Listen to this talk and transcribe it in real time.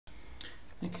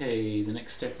Okay, the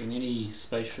next step in any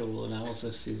spatial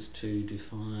analysis is to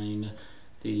define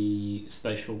the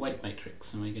spatial weight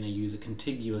matrix, and we're going to use a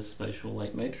contiguous spatial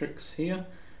weight matrix here.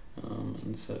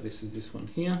 And so this is this one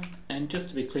here, and just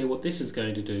to be clear, what this is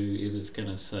going to do is it's going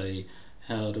to say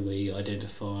how do we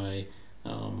identify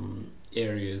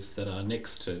areas that are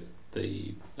next to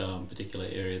the particular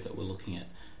area that we're looking at,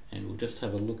 and we'll just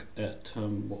have a look at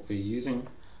what we're using.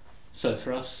 So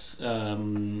for us,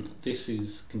 this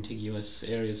is contiguous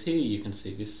areas here. You can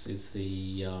see this is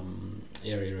the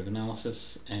area of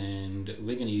analysis, and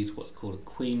we're going to use what's called a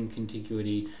queen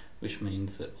contiguity, which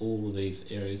means that all of these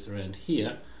areas around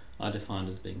here are defined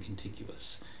as being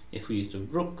contiguous. If we used a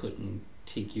rook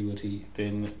contiguity,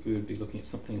 then we would be looking at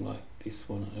something like this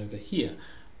one over here,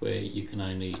 where you can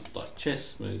only, like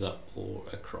chess, move up or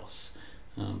across.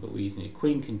 But we're using a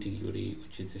queen contiguity,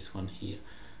 which is this one here.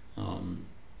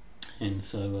 And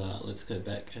so let's go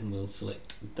back and we'll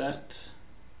select that.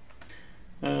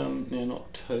 Now,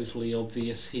 not totally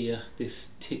obvious here, this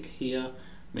tick here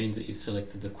means that you've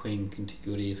selected the queen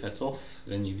contiguity. If that's off,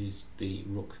 then you've used the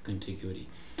rook contiguity.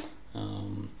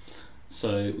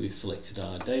 So we've selected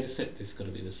our data set. This has got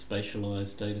to be the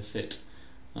spatialized data set.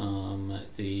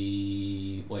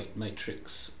 The weight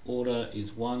matrix order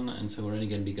is 1, and so we're only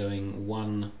going to be going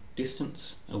one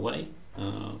distance away.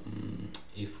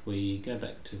 If we go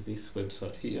back to this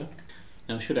website here,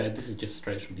 now I should add this is just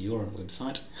straight from the AURIN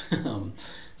website.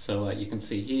 So you can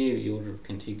see here the order of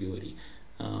contiguity,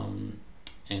 and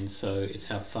so it's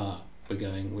how far we're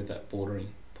going with that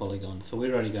bordering polygon. So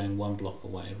we're only going 1 block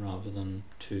away rather than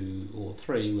 2 or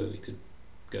 3 where we could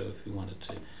go if we wanted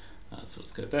to. So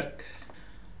let's go back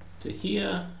to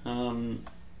here.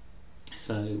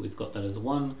 So we've got that as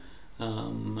 1.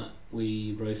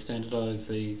 We row standardize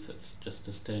these, that's just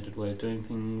a standard way of doing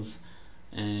things,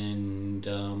 and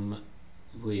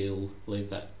we'll leave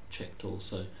that checked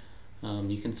also.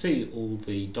 You can see all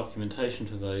the documentation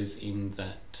for those in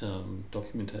that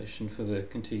documentation for the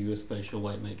contiguous spatial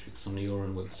weight matrix on the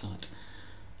AURIN website.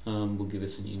 We'll give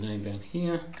this a new name down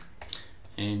here,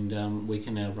 and we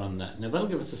can now run that. Now that'll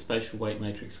give us a spatial weight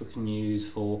matrix we can use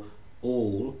for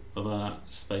all of our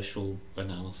spatial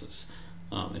analysis.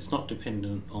 It's not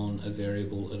dependent on a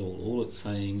variable at all. All it's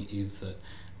saying is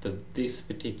that this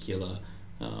particular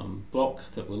block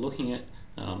that we're looking at,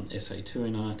 SA2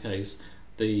 in our case,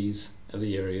 these are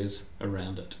the areas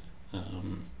around it.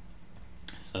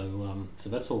 So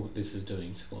that's all that this is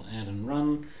doing. So we'll add and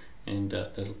run, and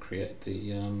that'll create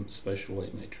the spatial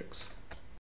weight matrix.